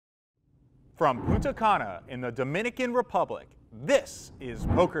From Punta Cana in the Dominican Republic, this is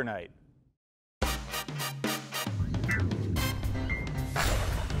Poker Night.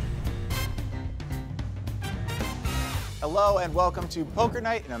 Hello and welcome to Poker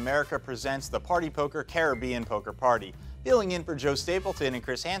Night, and America presents the Partypoker Carribean Poker Party. Filling in for Joe Stapleton and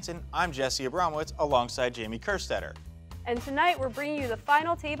Chris Hansen, I'm Jesse Abramowitz alongside Jamie Kerstetter. And tonight we're bringing you the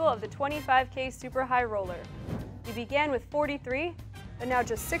final table of the 25K Super High Roller. We began with 43, but now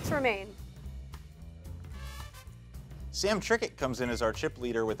just 6 remain. Sam Trickett comes in as our chip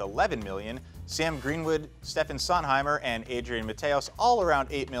leader with 11 million. Sam Greenwood, Steffen Sontheimer, and Adrian Mateos all around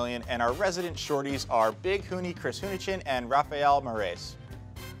 8 million. And our resident shorties are Big Huni, Chris Hunichen, and Rafael Moraes.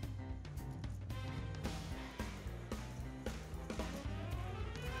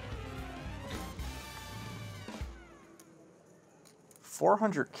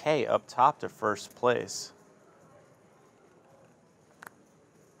 $400K up top to first place.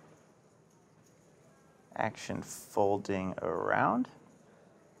 Action folding around.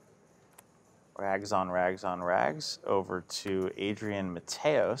 Rags on rags on rags over to Adrian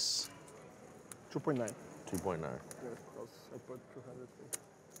Mateos. 2.9. 2.9. Yeah, because I put 200.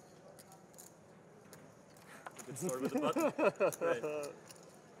 Good start with the button. Great.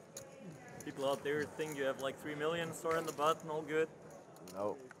 People out there think you have like 3 million storing the button, all good.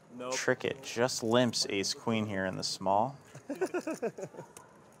 Nope. Nope. Trickett just limps ace queen here in the small.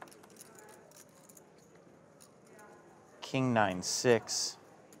 King 9-6.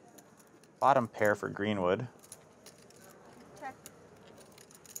 Bottom pair for Greenwood. Check.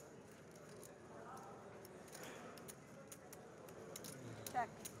 Check.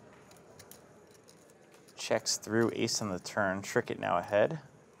 Checks through ace on the turn. Trickett now ahead.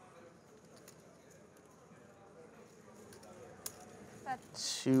 Bet.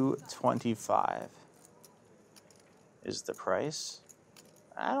 225 is the price.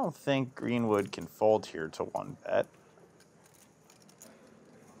 I don't think Greenwood can fold here to 1 bet.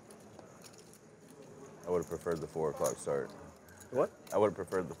 I would have preferred the 4 o'clock start. What? I would have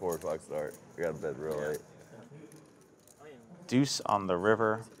preferred the 4 o'clock start. We got to bed real late. Deuce on the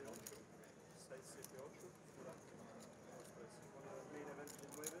river.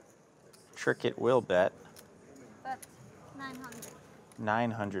 Trickett will bet. Bet. 900.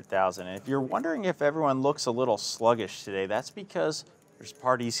 900,000. And if you're wondering if everyone looks a little sluggish today, that's because there's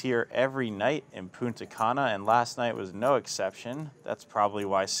parties here every night in Punta Cana, and last night was no exception. That's probably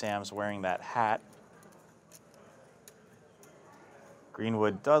why Sam's wearing that hat.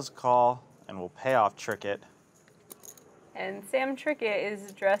 Greenwood does call and will pay off Trickett. And Sam Trickett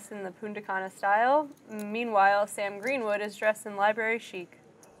is dressed in the Punta Cana style. Meanwhile, Sam Greenwood is dressed in library chic.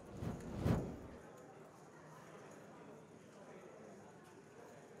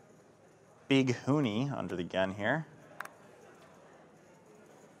 Big Huni under the gun here.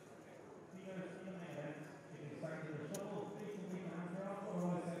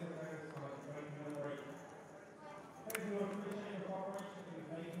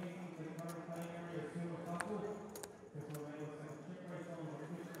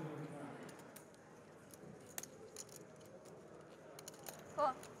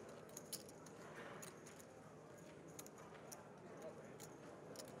 Cool.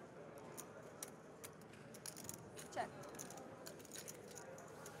 Check.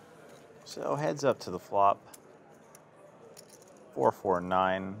 So heads up to the flop.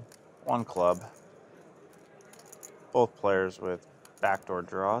 4-4-9, 1 club. Both players with backdoor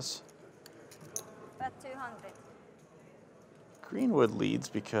draws. Bet 200. Greenwood leads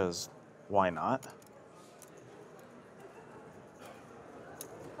because why not?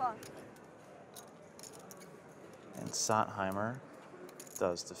 Cool. And Sontheimer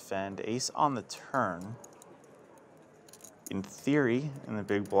does defend. Ace on the turn. In theory, in the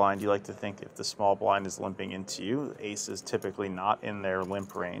big blind, you like to think if the small blind is limping into you, ace is typically not in their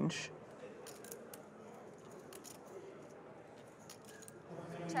limp range.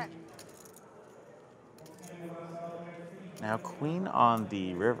 Check. Now queen on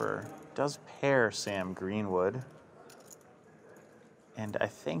the river does pair Sam Greenwood. And I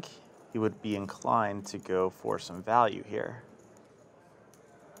think he would be inclined to go for some value here.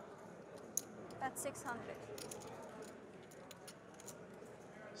 That's 600.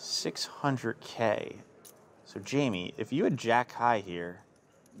 600K. So Jamie, if you had jack high here,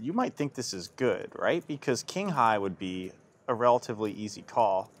 you might think this is good, right? Because king high would be a relatively easy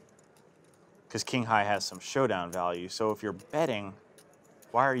call because king high has some showdown value. So if you're betting,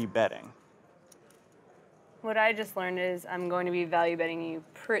 why are you betting? What I just learned is I'm going to be value betting you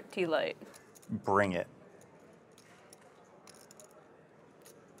pretty light. Bring it.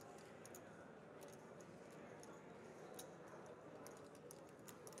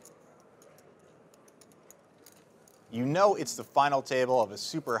 You know it's the final table of a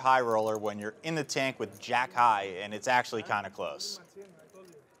super high roller when you're in the tank with Jack high, and it's actually kind of close.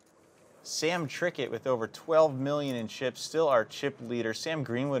 Sam Trickett with over 12 million in chips, still our chip leader. Sam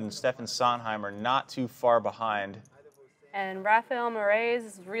Greenwood and Steffen Sontheimer not too far behind. And Rafael Moraes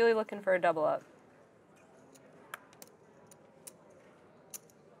is really looking for a double up.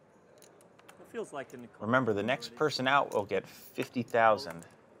 It feels like in the corner. Remember, the next person out will get 50,000.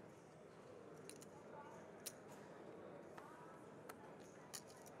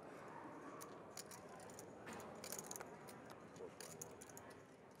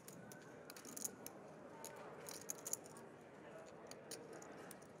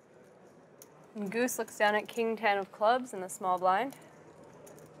 And Goose looks down at King 10 of clubs in the small blind.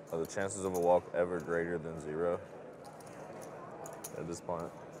 Are the chances of a walk ever greater than 0 at this point?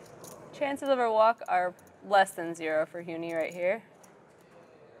 Chances of a walk are less than 0 for Huni right here.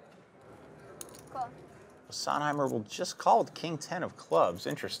 Cool. Sontheimer will just call with King 10 of clubs.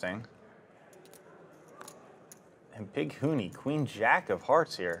 Interesting. And big Huni, Queen Jack of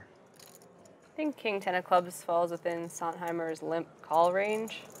hearts here. I think King 10 of clubs falls within Sontheimer's limp call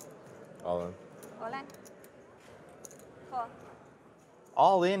range. All in. All in. Cool.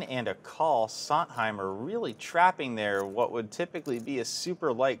 All in and a call. Sontheimer really trapping there what would typically be a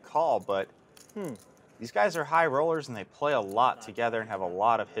super light call, but these guys are high rollers and they play a lot together and have a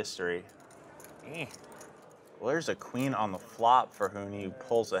lot of history. Well, there's a queen on the flop for Huni who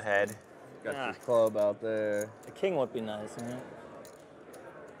pulls ahead. Got your club out there. The king would be nice, huh?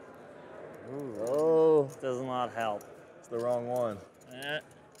 Ooh, oh, does not help. It's the wrong one.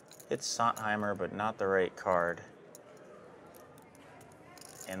 It's Sontheimer, but not the right card.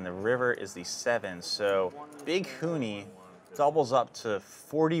 And the river is the 7, so big Huni doubles up to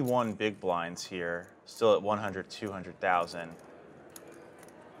 41 big blinds here, still at 100, 200,000.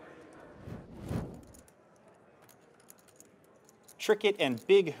 Trickett and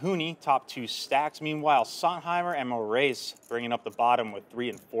big Huni top 2 stacks. Meanwhile, Sontheimer and Moraes bringing up the bottom with 3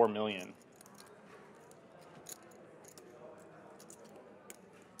 and 4 million.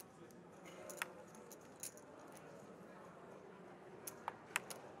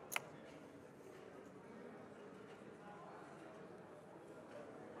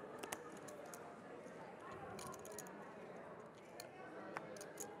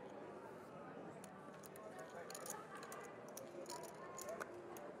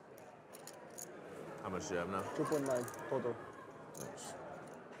 How much do you have now? 2.9 total. Thanks.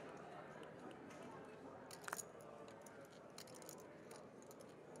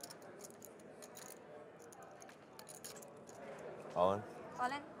 All in? All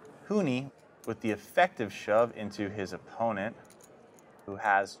in. Huni with the effective shove into his opponent, who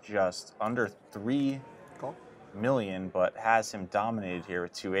has just under 3 Call. million, but has him dominated here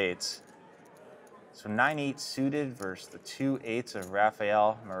with 2 8s. So 9-8 suited versus the 2 8s of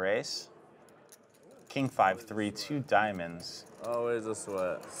Rafael Moraes. King 5-3, 2 diamonds. Always a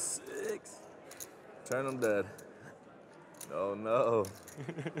sweat. 6. Turn them dead. Oh no.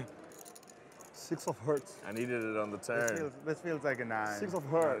 6 of hearts. I needed it on the turn. This feels like a 9. 6 of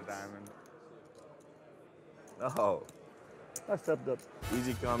not a hearts. diamond. No. I accept that.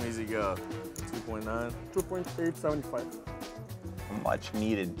 Easy come, easy go. 2.9. 2.875. A much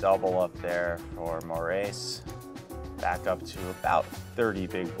needed double up there for Moraes. Back up to about 30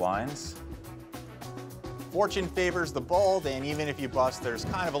 big blinds. Fortune favors the bold, and even if you bust, there's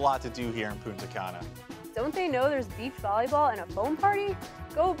kind of a lot to do here in Punta Cana. Don't they know there's beach volleyball and a foam party?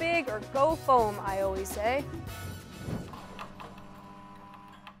 Go big or go foam, I always say.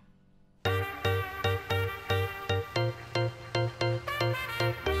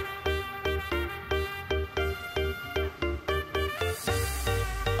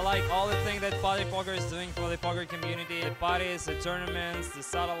 I like all the things that Partypoker is doing for the poker community. The parties, the tournaments, the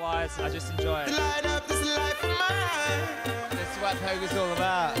satellites. I just enjoy it. That's what poker's all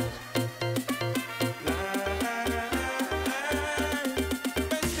about.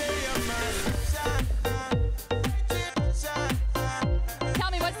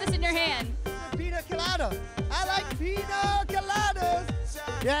 Tell me, what's this in your hand? Pina colada. I like pina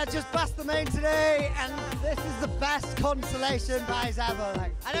coladas. Yeah, just bust the main today, and this is the best consolation prize ever.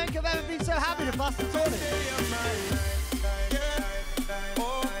 Like, I don't think I've ever been so happy to bust the tournament.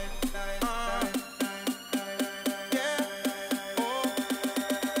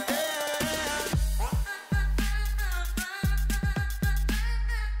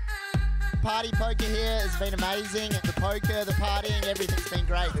 Party poker here has been amazing. The poker, the partying, everything's been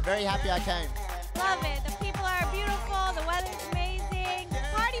great. We're very happy I came. Love it. The people are beautiful. The weather's amazing.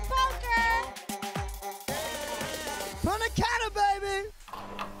 Party poker. Punta Cana, baby!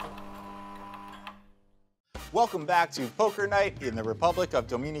 Welcome back to Poker Night in the Republic of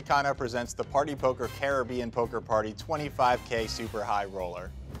Dominicana presents the Partypoker Carribean Poker Party 25K Super High Roller.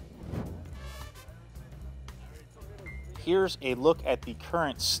 Here's a look at the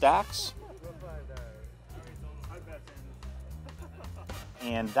current stacks.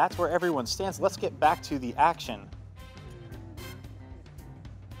 And that's where everyone stands. Let's get back to the action.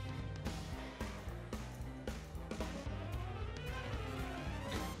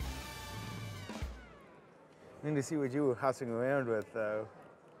 I need to see what you were housing around with, though.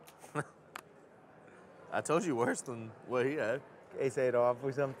 I told you worse than what he had. Ace-8 off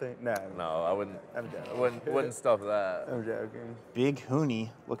or something? No. No, I wouldn't. I'm joking. Wouldn't stuff that. I'm joking. Big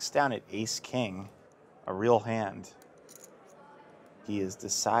Huni looks down at Ace-King, a real hand. He is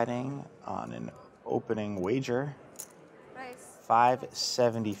deciding on an opening wager. Nice.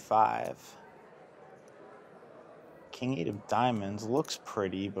 575. King-8 of diamonds looks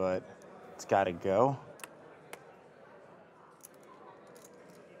pretty, but it's got to go.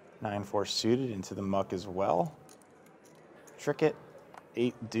 9-4 suited into the muck as well. Trickett,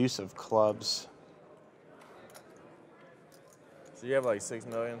 8 deuce of clubs. So you have like 6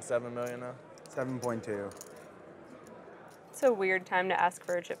 million, 7 million now? 7.2. It's a weird time to ask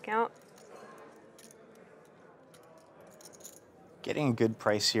for a chip count. Getting a good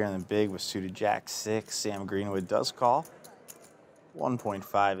price here in the big with suited Jack 6. Sam Greenwood does call.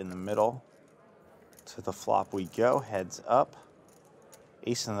 1.5 in the middle. To the flop we go, heads up.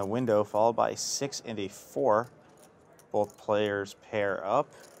 Ace in the window, followed by a 6 and a 4. Both players pair up.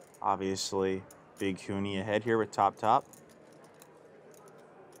 Obviously, Big Huni ahead here with top.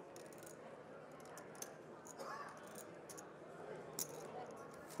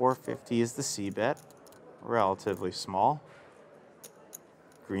 450 is the C bet, relatively small.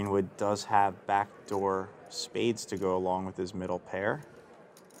 Greenwood does have backdoor spades to go along with his middle pair.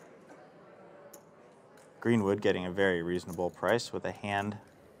 Greenwood getting a very reasonable price with a hand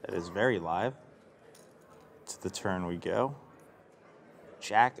that is very live. To the turn we go.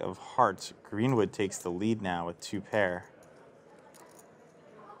 Jack of hearts. Greenwood takes the lead now with 2 pair.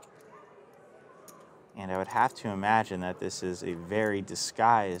 And I would have to imagine that this is a very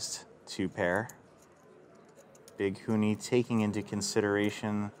disguised 2 pair. Big Huni taking into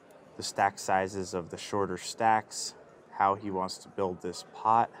consideration the stack sizes of the shorter stacks, how he wants to build this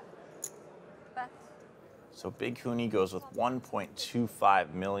pot. So Big Huni goes with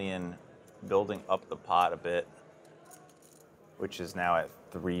 1.25 million, building up the pot a bit, which is now at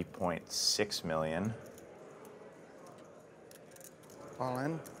 3.6 million. All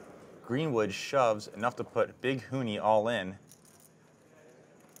in? Greenwood shoves enough to put Big Huni all in.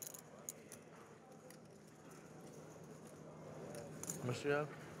 How much do you have?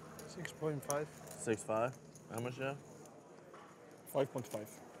 6.5. 6.5. How much do you have? 5.5.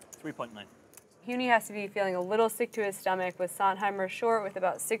 3.9. Huni has to be feeling a little sick to his stomach with Sontheimer short with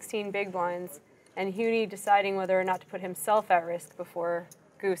about 16 big blinds, and Huni deciding whether or not to put himself at risk before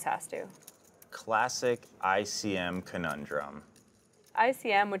Goose has to. Classic ICM conundrum.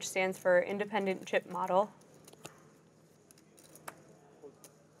 ICM, which stands for Independent Chip Model.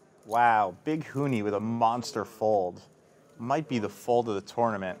 Wow, Big Huni with a monster fold. Might be the fold of the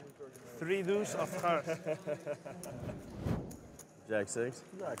tournament. 3 deuce of hearts. Jack 6.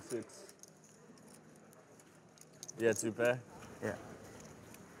 Jack 6. You had 2 pair? Yeah.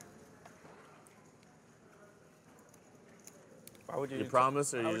 Why would You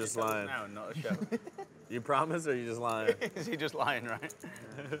promise or you just lying? No, not a show. You promise or you just lying? Is he just lying, right?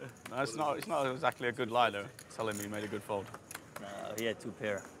 No, it's not exactly a good lie, though, telling me he made a good fold. He had 2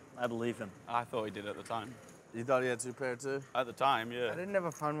 pair. I believe him. I thought he did at the time. You thought he had 2 pair too? At the time, yeah. I didn't have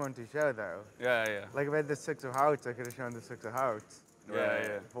a fun one to show, though. Yeah. Like, if I had the 6 of hearts, I could have shown the 6 of hearts.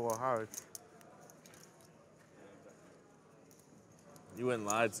 Yeah. 4 hearts. You wouldn't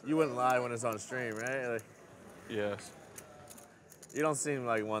lie. You wouldn't lie when it's on stream, right? Like, Yes. you don't seem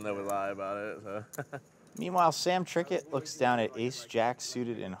like one that would lie about it. So. Meanwhile, Sam Trickett looks down at Ace-Jack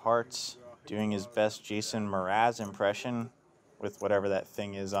suited in hearts, doing his best Jason Mraz impression with whatever that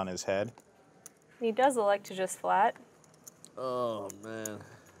thing is on his head. He does elect to just flat. Oh man.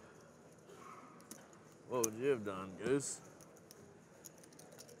 What would you have done, Goose?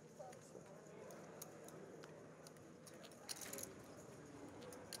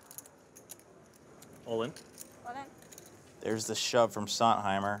 All in. All in. There's the shove from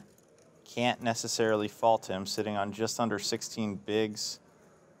Sontheimer. Can't necessarily fault him, sitting on just under 16 bigs.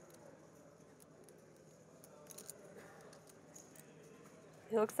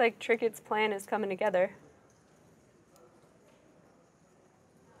 It looks like Trickett's plan is coming together.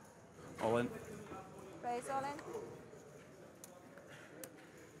 All in. Raise all in.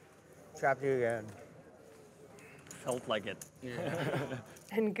 Trap you again. felt like it.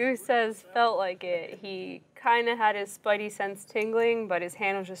 And Goose says felt like it. He kind of had his spidey sense tingling, but his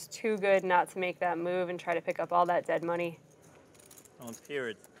hand was just too good not to make that move and try to pick up all that dead money. Oh,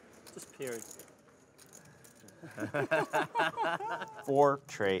 period. Just period. 4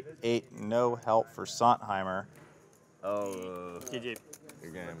 tray 8, no help for Sontheimer. Oh, GG.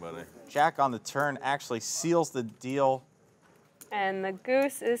 Good game, buddy. Jack on the turn actually seals the deal. And the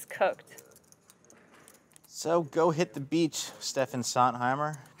Goose is cooked. So go hit the beach, Steffen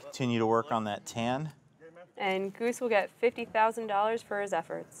Sontheimer. Continue to work on that tan. And Goose will get $50,000 for his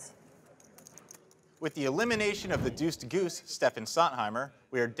efforts. With the elimination of the deuce to goose, Steffen Sontheimer,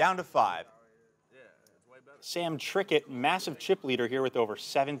 we are down to 5. Sam Trickett, massive chip leader here with over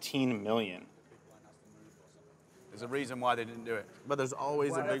 17 million. There's a reason why they didn't do it. But there's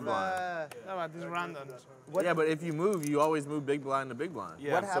always a big blind. No, but it's random. Yeah, but if you move, you always move big blind to big blind.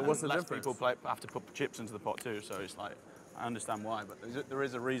 Yeah, So what's the less difference? people have to put chips into the pot too, so it's like, I understand why, but there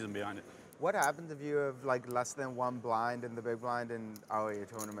is a reason behind it. What happens if you have like less than 1 blind in the big blind in ROE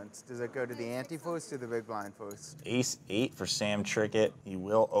tournaments? Does it go to the ante first or the big blind first? Ace 8 for Sam Trickett. He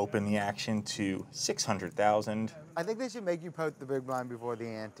will open the action to 600,000. I think they should make you poke the big blind before the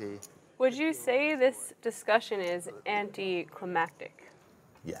ante. Would you say this discussion is anticlimactic?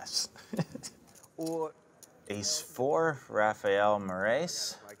 Yes. Or Ace 4, Rafael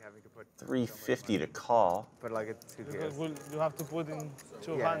Moraes. like having to put 350 to call. put like a 2 Because gears. you have to put in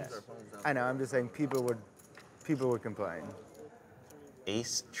two Yeah. hands. I know, I'm just saying people would complain.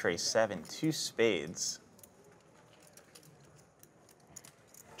 Ace, tray 7, 2 spades.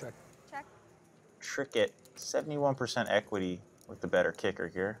 Check. Check. Trickett, 71% equity with the better kicker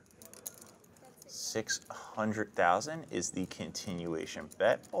here. 600,000 is the continuation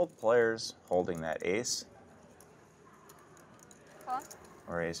bet. Both players holding that ace. Call.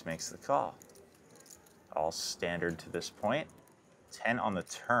 Moraes makes the call. All standard to this point. 10 on the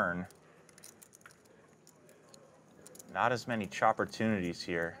turn. Not as many chop opportunities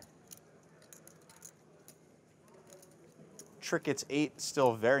here. Trickett's 8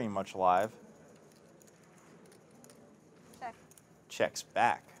 still very much alive. Check. Checks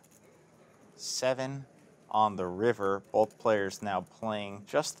back. 7 on the river. Both players now playing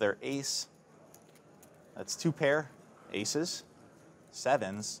just their ace. That's 2 pair aces,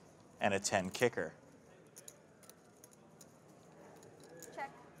 7s, and a 10 kicker. Check.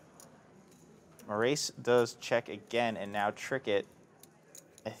 Moraes does check again, and now Trickett,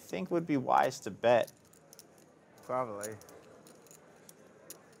 I think, would be wise to bet. Probably.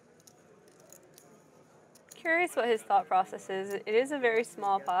 Curious what his thought process is. It is a very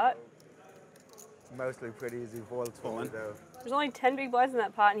small pot. Mostly pretty easy vaults for it though. There's only 10 big blinds in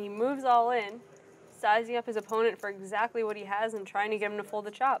that pot, and he moves all in, sizing up his opponent for exactly what he has and trying to get him to fold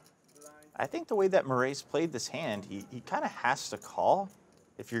the chop. I think the way that Moraes played this hand, he kind of has to call.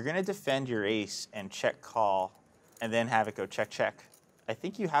 If you're going to defend your ace and check call and then have it go check, check, I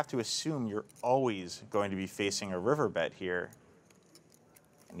think you have to assume you're always going to be facing a river bet here.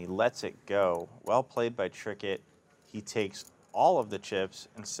 And he lets it go. Well played by Trickett. He takes all of the chips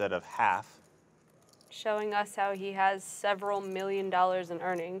instead of half. Showing us how he has several $1 million in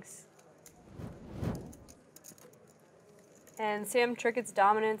earnings. And Sam Trickett's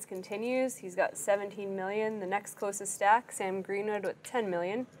dominance continues. He's got 17 million. The next closest stack, Sam Greenwood with 10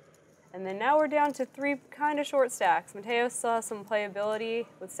 million. And then now we're down to 3 kind of short stacks. Mateos still has some playability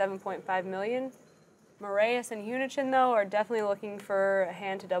with 7.5 million. Moraes and Hunichen, though, are definitely looking for a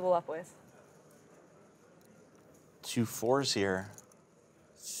hand to double up with. 2 4s here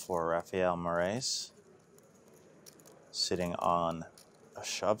for Rafael Moraes. Sitting on a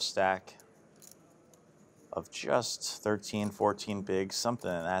shove stack of just 13, 14 bigs, something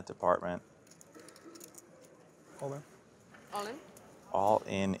in that department. All in. All in? All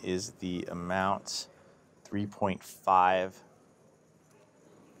in is the amount, 3.5.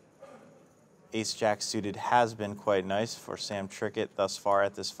 Ace Jack suited has been quite nice for Sam Trickett thus far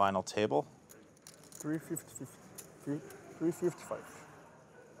at this final table. 355.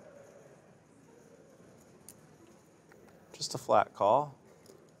 Just a flat call.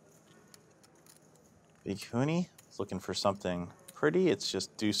 Big Huni is looking for something pretty. It's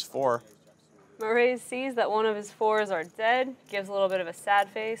just deuce 4. Moraes sees that one of his 4s are dead, gives a little bit of a sad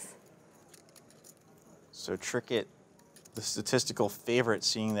face. So Trickett, the statistical favorite,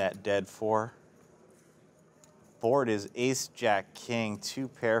 seeing that dead 4. Board is Ace Jack King, 2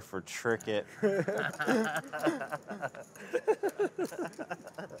 pair for Trickett.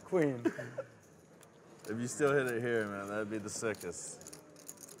 Queen. If you still hit it here, man, that'd be the sickest.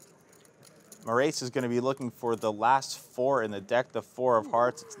 Moraes is going to be looking for the last 4 in the deck, the 4 of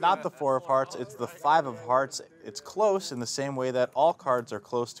hearts. It's not the 4 of hearts, it's the 5 of hearts. It's close in the same way that all cards are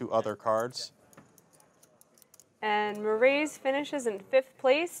close to other cards. And Moraes finishes in 5th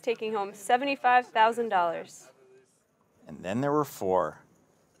place, taking home $75,000. And then there were 4.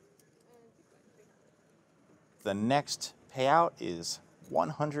 The next payout is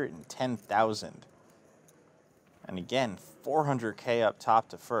 $110,000. And again, $400K up top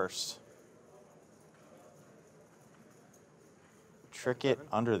to first. Trickett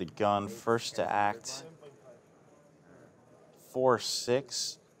under the gun, first to act.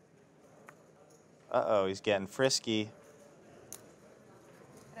 4-6. Uh-oh, he's getting frisky.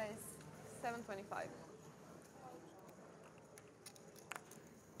 That is 725.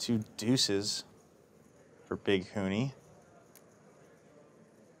 2 deuces for Big Huni.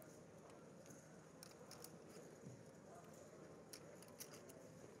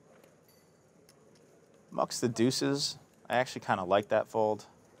 Amongst the deuces, I actually kind of like that fold.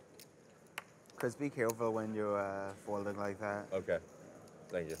 Chris, be careful when you're folding like that. Okay.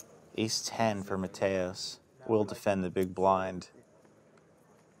 Thank you. Ace-10 for Mateos. Will defend the big blind.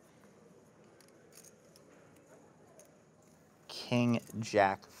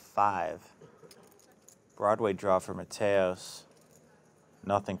 King-Jack-5. Broadway draw for Mateos.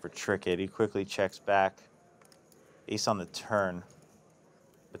 Nothing for Trickett. He quickly checks back. Ace on the turn.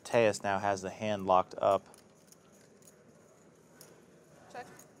 Mateos now has the hand locked up. Check.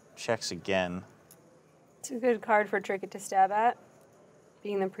 Checks again. It's a good card for Trickett to stab at,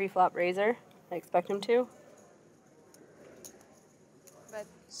 being the pre-flop raiser. I expect him to. Bet.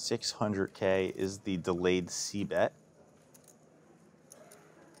 600K is the delayed C-bet.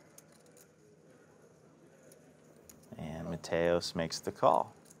 And Mateos makes the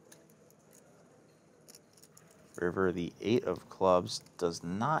call. River, the 8 of clubs, does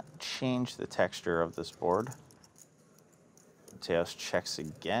not change the texture of this board. Mateos checks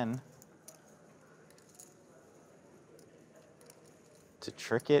again. To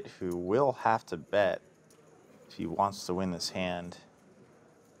Trickett, who will have to bet if he wants to win this hand.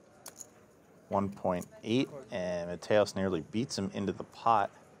 1.8, and Mateos nearly beats him into the pot.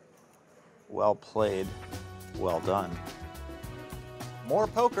 Well played, well done. More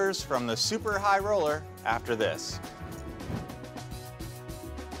pokers from the super high roller after this.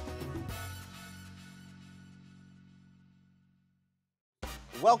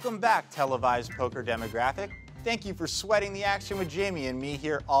 Welcome back, televised poker demographic. Thank you for sweating the action with Jamie and me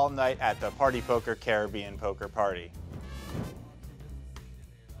here all night at the Partypoker Carribean Poker Party.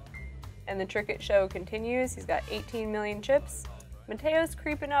 And the Trickett show continues. He's got 18 million chips. Mateos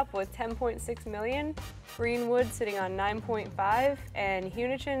creeping up with 10.6 million. Greenwood sitting on 9.5. And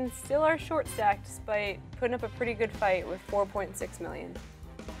Hunichen still our short stack despite putting up a pretty good fight with 4.6 million.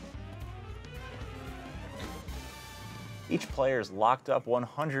 Each player is locked up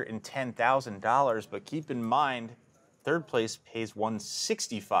 $110,000, but keep in mind, third place pays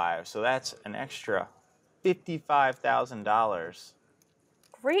 $165,000, so that's an extra $55,000.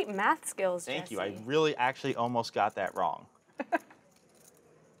 Great math skills, Thank Jesse. you. I really actually almost got that wrong.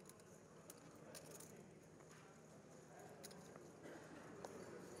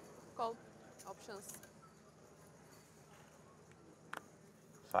 Call. Options.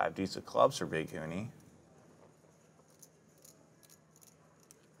 5 deuce of clubs for Big Huni.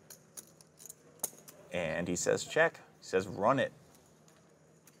 And he says check. He says run it.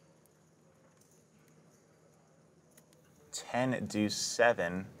 10 deuce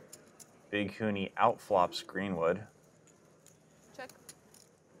 7. Big Huni outflops Greenwood. Check.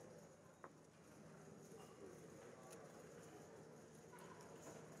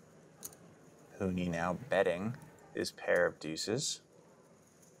 Huni now betting his pair of deuces.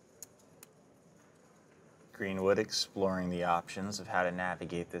 Greenwood exploring the options of how to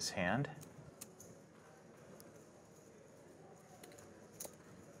navigate this hand.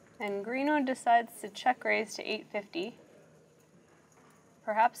 And Greenwood decides to check raise to 850.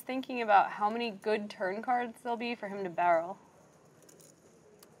 Perhaps thinking about how many good turn cards there'll be for him to barrel.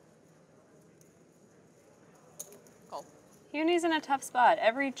 Call. Huni's in a tough spot.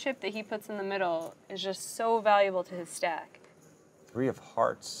 Every chip that he puts in the middle is just so valuable to his stack. 3 of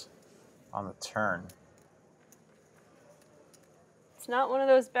hearts on the turn. It's not one of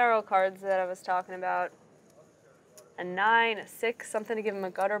those barrel cards that I was talking about. A 9, a 6, something to give him a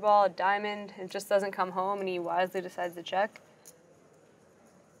gutter ball, a diamond. It just doesn't come home and he wisely decides to check.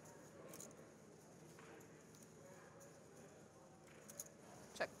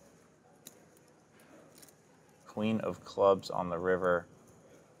 Check. Queen of clubs on the river.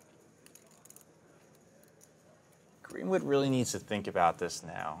 Greenwood really needs to think about this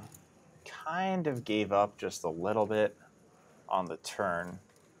now. kind of gave up just a little bit on the turn.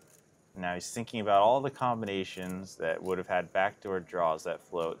 Now he's thinking about all the combinations that would have had backdoor draws that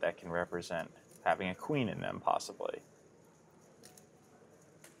float that can represent having a queen in them, possibly.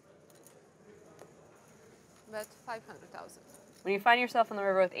 Bet 500,000. When you find yourself on the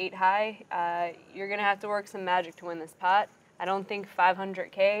river with 8 high, you're going to have to work some magic to win this pot. I don't think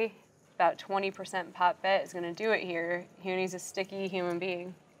 500K, about 20% pot bet, is going to do it here. Huni's a sticky human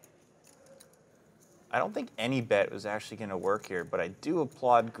being. I don't think any bet was actually going to work here, but I do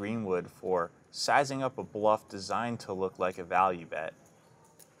applaud Greenwood for sizing up a bluff designed to look like a value bet.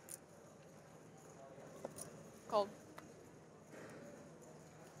 Call.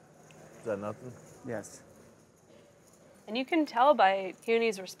 Is that nothing? Yes. And you can tell by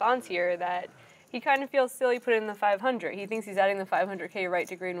Huni's response here that he kind of feels silly putting in the 500. He thinks he's adding the 500K right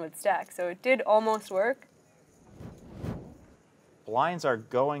to Greenwood's stack, so it did almost work. Blinds are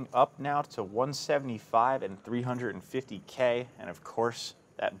going up now to 175 and 350K, and of course,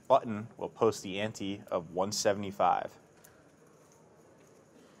 that button will post the ante of 175.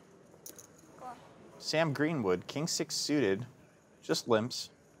 Sam Greenwood, king 6 suited, just limps.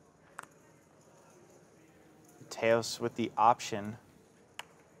 Mateos with the option,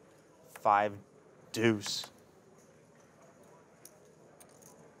 5 deuce.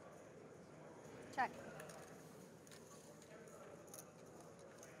 Check.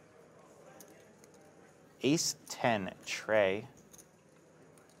 Ace 10 tray.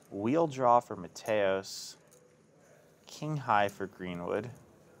 Wheel draw for Mateos. King high for Greenwood.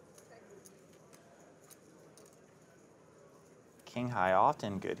 King high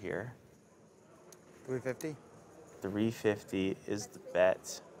often good here. 350? 350 is the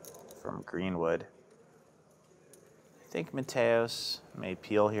bet from Greenwood. I think Mateos may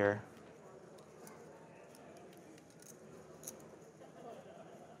peel here.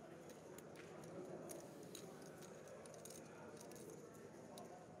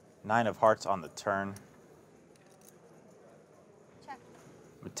 Nine of hearts on the turn. Check.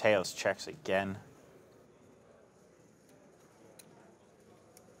 Mateos checks again.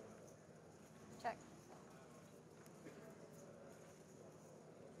 Check.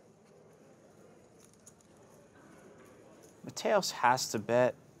 Mateos has to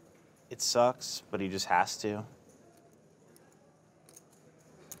bet. It sucks, but he just has to.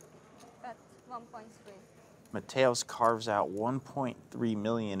 Bet 1.3. Mateos carves out 1.3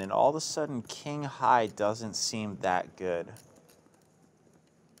 million, and all of a sudden, king high doesn't seem that good.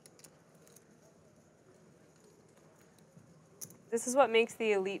 This is what makes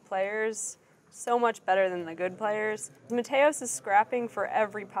the elite players so much better than the good players. Mateos is scrapping for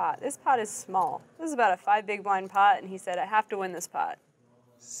every pot. This pot is small. This is about a 5 big blind pot, and he said, I have to win this pot.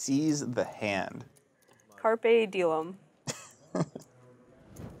 Seize the hand. Carpe diem.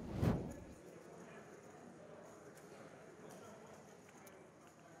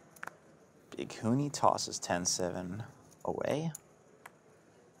 Big Huni tosses 10-7 away.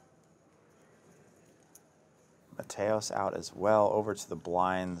 Mateos out as well, over to the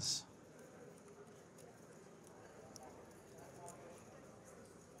blinds.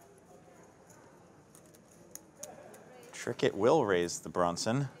 Trickett will raise the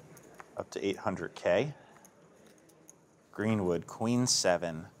Brunson up to 800K. Greenwood, queen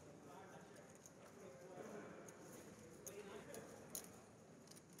 7.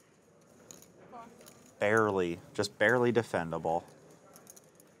 Barely, just barely defendable.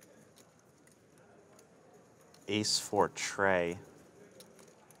 Ace 4 tray.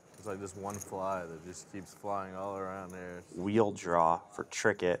 It's like this one fly that just keeps flying all around there. Wheel draw for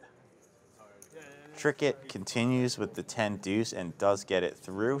Trickett. Trickett continues with the 10 deuce and does get it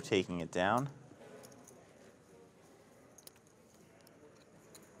through, taking it down.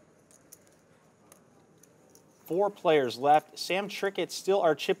 Four players left. Sam Trickett still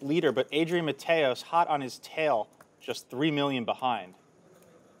our chip leader, but Adrian Mateos hot on his tail, just 3 million behind.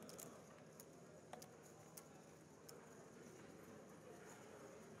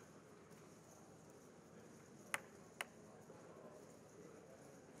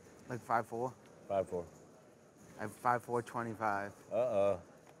 Like 5-4? 5-4. I have 5-4, 25. Uh-oh.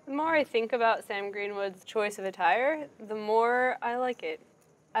 The more I think about Sam Greenwood's choice of attire, the more I like it.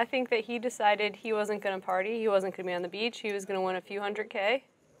 I think that he decided he wasn't going to party, he wasn't going to be on the beach, he was going to win a few 100K.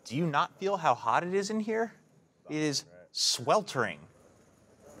 Do you not feel how hot it is in here? It is sweltering.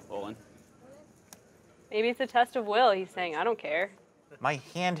 Falling. Maybe it's a test of will, he's saying, I don't care. My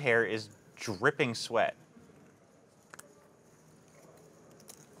hand hair is dripping sweat.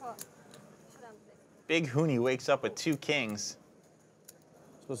 Big Huni wakes up with 2 kings.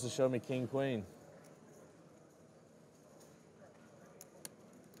 Supposed to show me king, queen.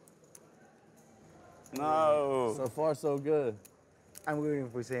 No. So far, so good. I'm rooting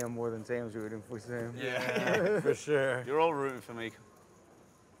for Sam more than Sam's rooting for Sam. Yeah, For sure. You're all rooting for me.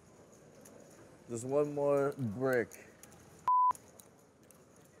 Just one more brick.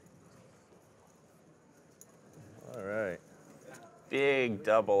 All right. Big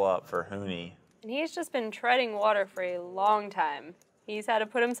double up for Huni. And he's just been treading water for a long time. He's had to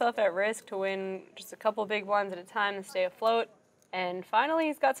put himself at risk to win just a couple big ones at a time to stay afloat. And finally,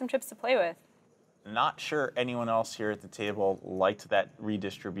 he's got some chips to play with. Not sure anyone else here at the table liked that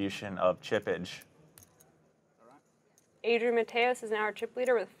redistribution of chippage. Adrian Mateos is now our chip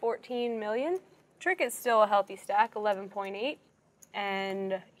leader with 14 million. Trickett's still a healthy stack, 11.8.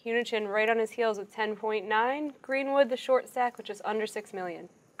 And Hunichen right on his heels with 10.9. Greenwood, the short stack, which is under 6 million.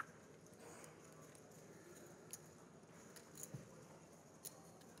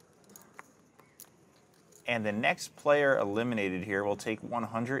 And the next player eliminated here will take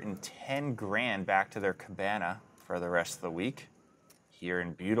 110 grand back to their cabana for the rest of the week. Here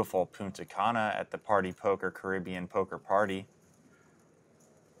in beautiful Punta Cana at the Partypoker Carribean Poker Party.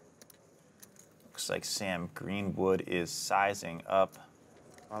 Looks like Sam Greenwood is sizing up.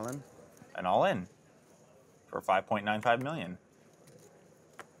 All in? An all-in for 5.95 million.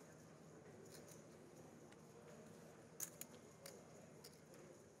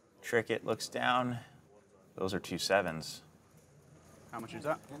 Trickett looks down. Those are 2 sevens. How much is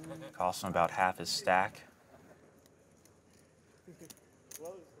that? Costs him about half his stack.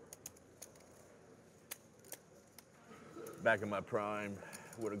 Back in my prime,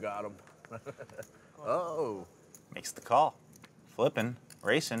 would have got him. Oh. Makes the call. Flipping,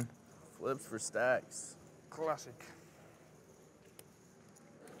 racing. Flips for stacks. Classic.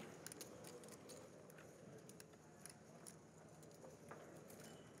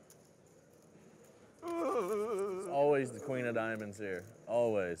 It's always the queen of diamonds here.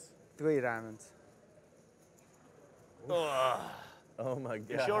 Always. 3 diamonds. Oh my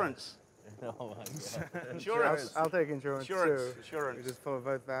God. Insurance. Oh my God. Insurance. I'll take insurance Insurance. too. Insurance. We just pull it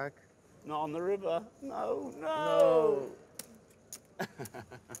both back. Not on the river. No, no. No.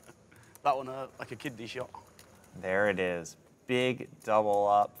 That one hurt like a kiddie shot. There it is. Big double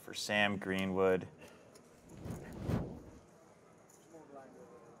up for Sam Greenwood.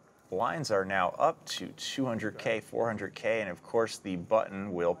 Blinds are now up to 200K, 400K, and of course the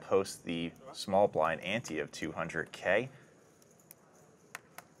button will post the small blind ante of 200K.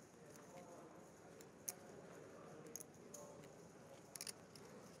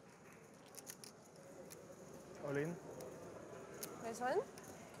 All in. This one?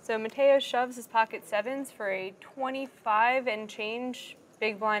 So Mateos shoves his pocket sevens for a 25 and change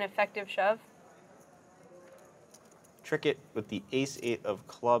big blind effective shove. Trickett with the ace-8 of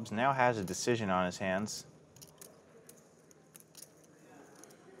clubs now has a decision on his hands.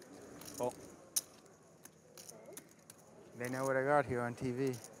 Oh. They know what I got here on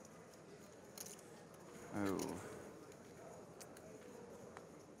TV. Oh.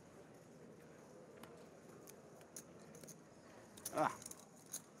 Ah.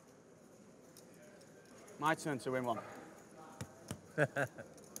 My turn to win one.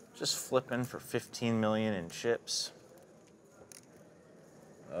 Just flipping for 15 million in chips.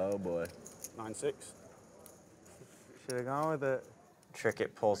 Oh boy. 9-6. Should have gone with it.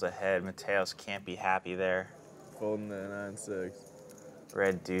 Trickett pulls ahead. Mateos can't be happy there. Folding the 9-6.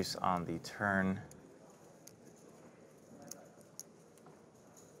 Red deuce on the turn.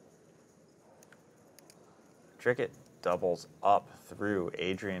 Trickett doubles up through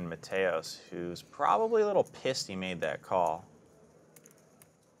Adrian Mateos, who's probably a little pissed he made that call.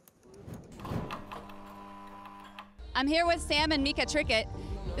 I'm here with Sam and Mika Trickett.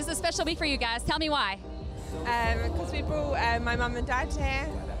 This is a special week for you guys. Tell me why. Because we brought my mum and dad here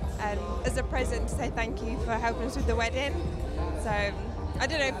as a present to say thank you for helping us with the wedding. So I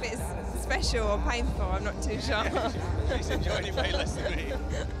don't know if it's special or painful, I'm not too sure. Please enjoy anyway, less than me.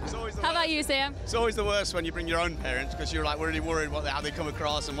 How about you, Sam? It's always the worst when you bring your own parents because you're like really worried how they come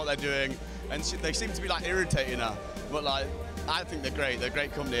across and what they're doing, and they seem to be like irritating her. But like, I think they're great. They're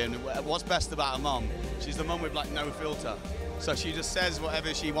great company. And what's best about her mum? She's the mum with like no filter. So she just says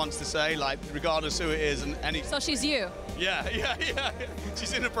whatever she wants to say, like regardless who it is and any. So she's you. Yeah.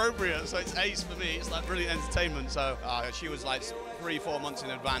 She's inappropriate, so it's ace for me. It's like brilliant entertainment. So she was like 3-4 months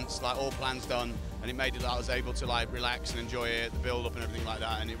in advance, like all plans done, and it made it that I was able to like relax and enjoy it, the build up and everything like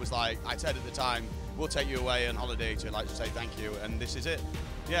that. And it was like I said at the time, we'll take you away on holiday to like say thank you, and this is it.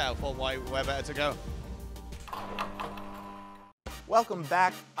 Yeah, I thought where better to go. Welcome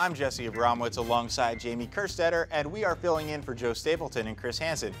back. I'm Jesse Abramowitz alongside Jamie Kerstetter, and we are filling in for Joe Stapleton and Chris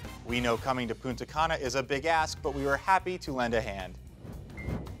Hansen. We know coming to Punta Cana is a big ask, but we were happy to lend a hand.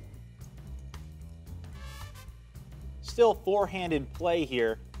 Still four-handed play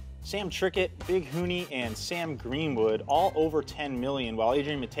here. Sam Trickett, Big Huni, and Sam Greenwood all over 10 million, while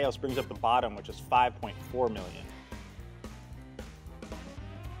Adrian Mateos brings up the bottom, which is 5.4 million.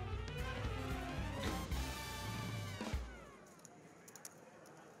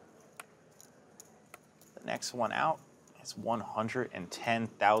 The next one out is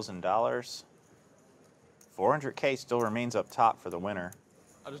 $110,000. 400K still remains up top for the winner.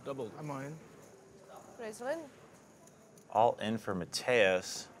 I just doubled. I'm on in. All in for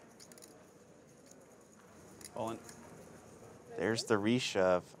Mateos. All in. There's the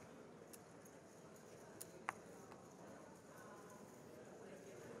reshove.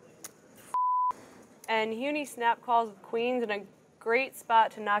 And Huni snap calls with queens in a great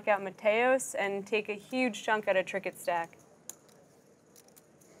spot to knock out Mateos and take a huge chunk out of Trickett's stack.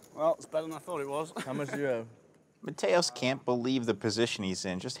 Well, it's better than I thought it was. How much do you have? Mateos can't believe the position he's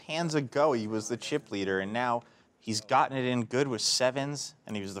in. Just hands ago, he was the chip leader, and now he's gotten it in good with sevens,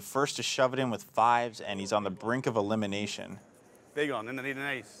 and he was the first to shove it in with fives, and he's on the brink of elimination. Big on, and I need an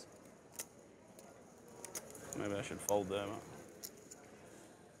ace. Maybe I should fold there.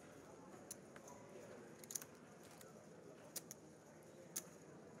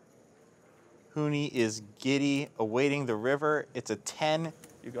 Huni is giddy, awaiting the river. It's a 10.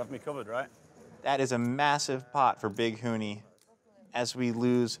 You got me covered, right? That is a massive pot for Big Huni. As we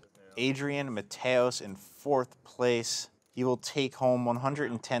lose Adrian Mateos in 4th place, he will take home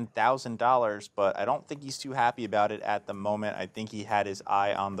 $110,000, but I don't think he's too happy about it at the moment. I think he had his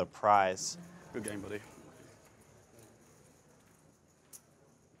eye on the prize. Good game, buddy.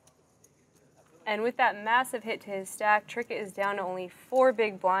 And with that massive hit to his stack, Trickett is down to only 4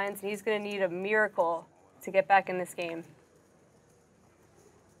 big blinds, and he's going to need a miracle to get back in this game.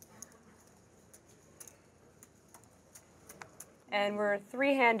 And we're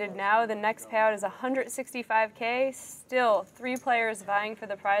three-handed now. The next payout is $165K. Still, 3 players vying for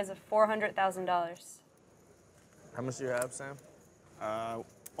the prize of $400,000. How much do you have, Sam?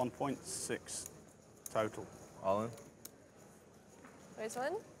 1.6 total. All in? Raise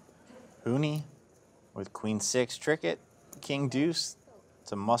one. Huni with Queen 6 Trickett, King Deuce.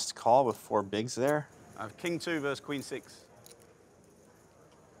 It's a must call with 4 bigs there. I have King 2 versus Queen 6.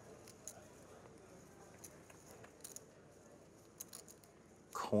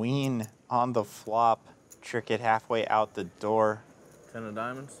 Queen on the flop. Trickett halfway out the door. 10 of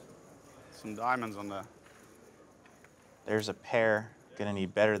diamonds. Some diamonds on there. There's a pair. Gonna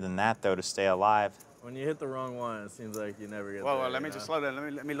need better than that though to stay alive. When you hit the wrong one, it seems like you never get Well, there. well, let me just slow down.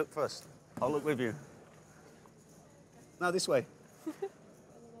 Let me look first. I'll look with you. No, this way.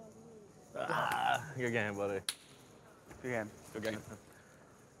 Good game, buddy. Good game. Good game.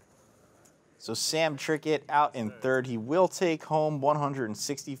 So Sam Trickett out in 3rd. He will take home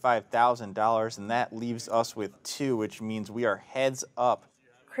 $165,000, and that leaves us with 2, which means we are heads up.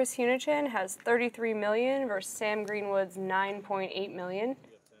 Chris Hunichen has $33 million versus Sam Greenwood's $9.8 million.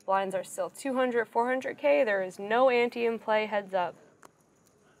 Blinds are still 200, 400K. There is no ante in play, heads up.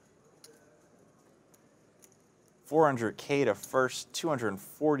 400K to first,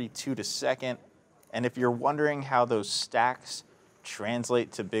 242 to second. And if you're wondering how those stacks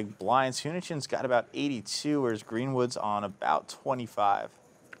translate to big blinds, Hunichen's got about 82, whereas Greenwood's on about 25.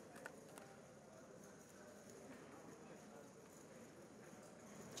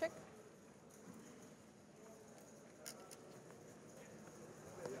 Check.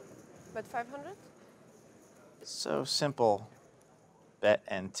 Bet 500. So simple. Bet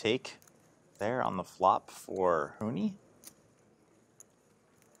and take there on the flop for Huni.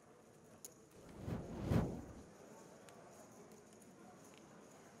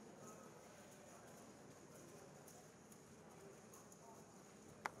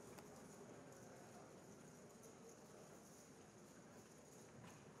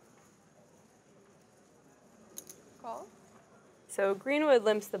 Call. So Greenwood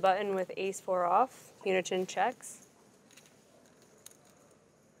limps the button with ace-4 off. Hunichen checks.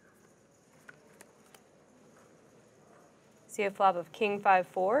 See a flop of king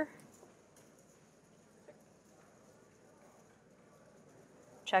 5-4.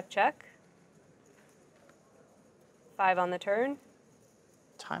 Check, check. 5 on the turn.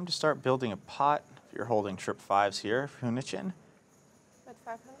 Time to start building a pot if you're holding trip 5s here, Hunichen. Bet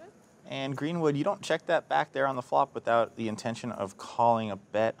 500. And Greenwood, you don't check that back there on the flop without the intention of calling a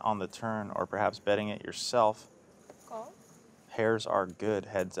bet on the turn or perhaps betting it yourself. Call. Pairs are good,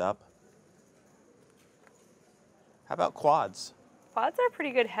 heads up. How about quads? Quads are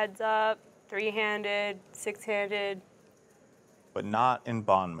pretty good heads up. 3-handed, 6-handed. But not in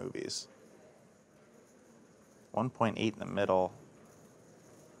Bond movies. 1.8 in the middle.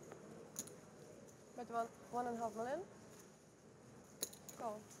 Bet 1.5 million.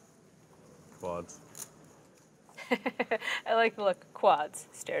 Quads. I like the look. Quads.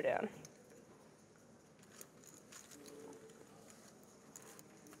 Stare down.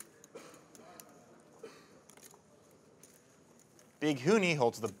 Big Huni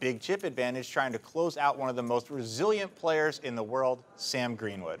holds the big chip advantage, trying to close out one of the most resilient players in the world, Sam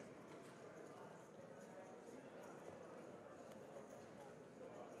Greenwood.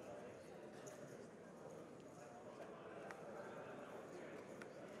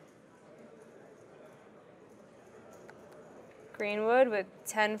 Greenwood with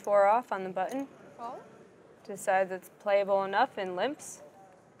 10-4 off on the button. Decides it's playable enough and limps.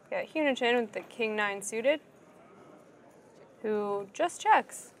 Got Hunichen with the King-9 suited, who just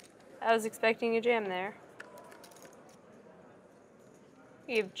checks. I was expecting a jam there.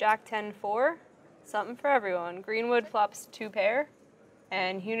 We have Jack-10-4, something for everyone. Greenwood flops 2 pair,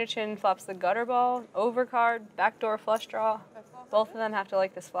 and Hunichen flops the gutter ball, overcard, backdoor flush draw. Both of them have to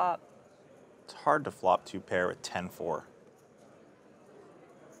like this flop. It's hard to flop 2 pair with 10-4.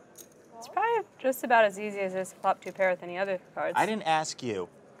 It's probably just about as easy as it is to flop 2 pair with any other cards. I didn't ask you.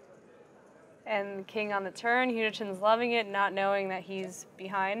 And king on the turn. Hunichen's loving it, not knowing that he's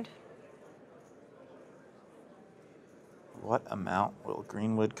behind. What amount will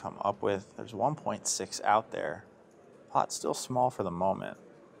Greenwood come up with? There's 1.6 out there. Pot's still small for the moment.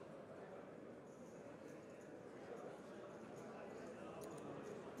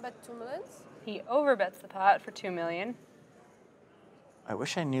 Bet 2 million? He overbets the pot for 2 million. I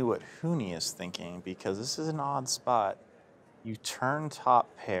wish I knew what Huni is thinking, because this is an odd spot. You turn top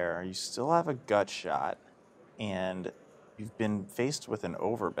pair, you still have a gut shot, and you've been faced with an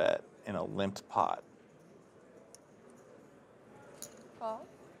overbet in a limped pot. Call.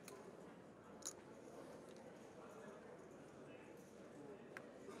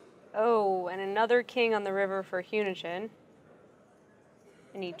 Oh, and another king on the river for Hunichen.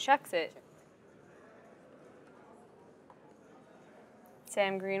 And he checks it.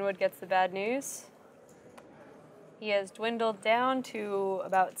 Sam Greenwood gets the bad news. He has dwindled down to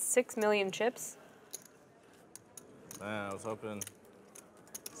about 6 million chips. Man, I was hoping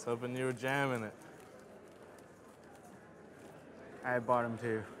you were jamming it. I had bottom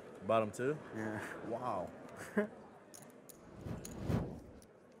 2. Bottom 2? Yeah. Wow.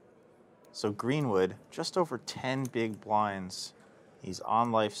 So Greenwood, just over 10 big blinds. He's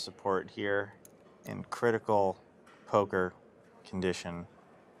on life support here in critical poker condition.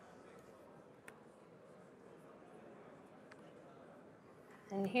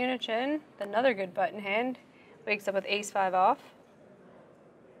 And Hunichen, another good button hand, wakes up with ace-5 off.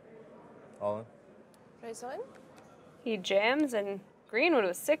 All in? Raise on. He jams, and Greenwood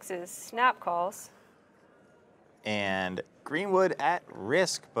with 6s, snap calls. And Greenwood at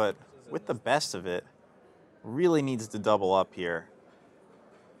risk, but with the best of it, really needs to double up here.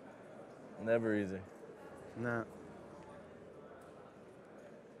 Never easy. No.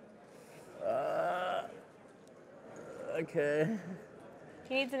 Okay.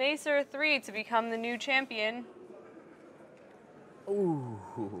 He needs an ace or a 3 to become the new champion. Ooh.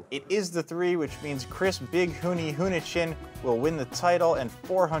 It is the 3, which means Chris Big Huni Hunichen will win the title and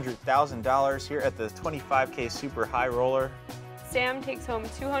 $400,000 here at the 25K Super High Roller. Sam takes home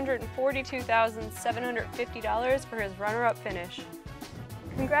 $242,750 for his runner-up finish.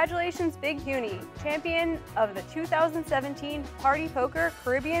 Congratulations, Big Huni, champion of the 2017 Partypoker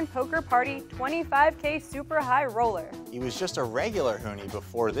Carribean Poker Party 25K Super High Roller. He was just a regular Huni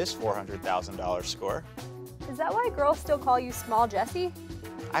before this $400,000 score. Is that why girls still call you Small Jessie?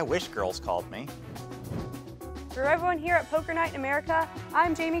 I wish girls called me. For everyone here at Poker Night in America,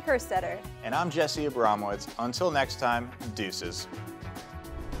 I'm Jamie Kerstetter. And I'm Jesse Abramowitz. Until next time, deuces.